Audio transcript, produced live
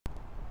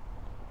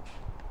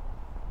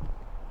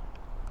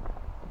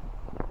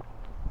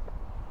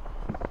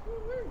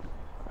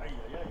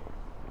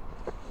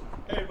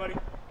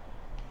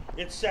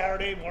It's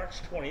Saturday, March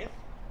 20th.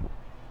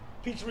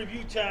 Pizza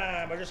review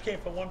time. I just came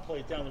from one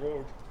place down the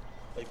road,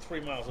 like 3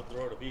 miles up the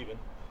road of even.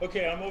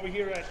 Okay, I'm over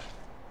here at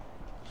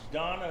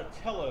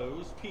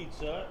Donatello's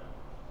Pizza,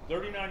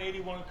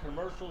 3981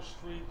 Commercial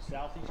Street,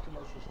 Southeast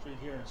Commercial Street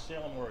here in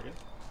Salem, Oregon.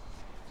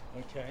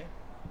 Okay.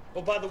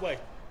 Oh, by the way,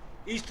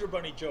 Easter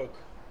Bunny joke.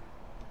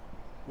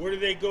 Where do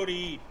they go to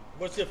eat?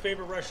 What's their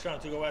favorite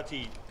restaurant to go out to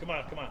eat? Come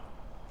on, come on.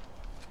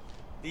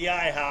 The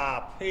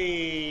IHOP.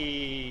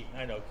 Hey,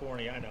 I know,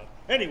 corny, I know.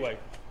 Anyway,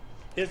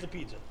 here's the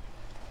pizza.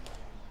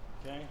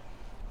 Okay,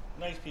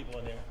 nice people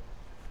in there.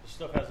 The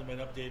stuff hasn't been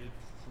updated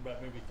for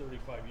about maybe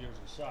 35 years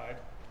inside.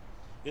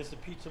 Here's the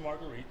pizza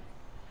marguerite.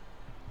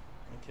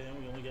 Okay,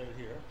 we only got it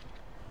here.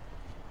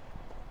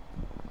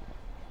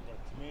 Got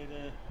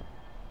tomato.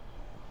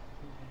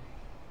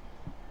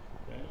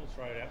 Okay, let's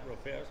try that real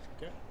fast.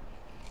 Okay.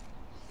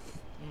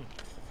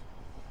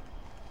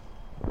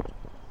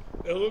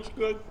 It looks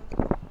good.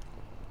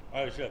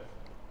 All right, chef.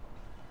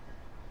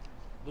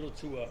 A little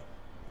too,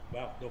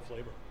 wow, no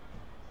flavor.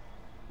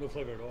 No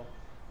flavor at all.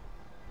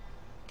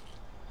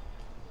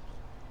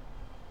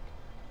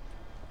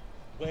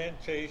 Bland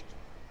taste,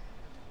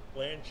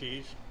 bland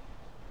cheese.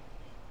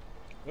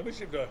 Let me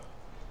see if the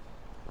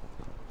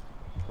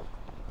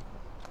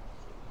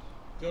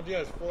only thing that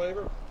has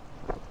flavor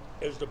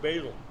is the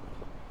basil.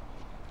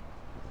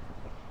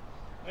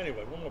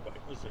 Anyway, one more bite.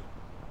 Let's see.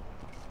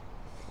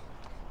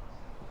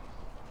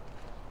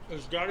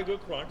 It's got a good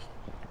crunch.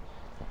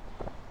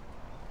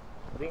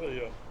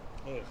 Really,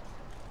 really.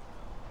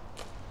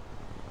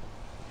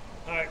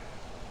 All right.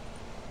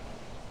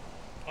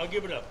 I'll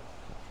give it a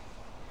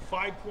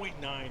 5.9.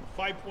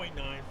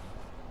 5.9.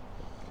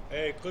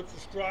 Hey, click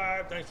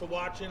subscribe. Thanks for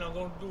watching. I'm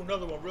going to do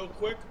another one real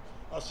quick.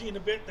 I'll see you in a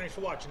bit. Thanks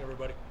for watching,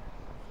 everybody.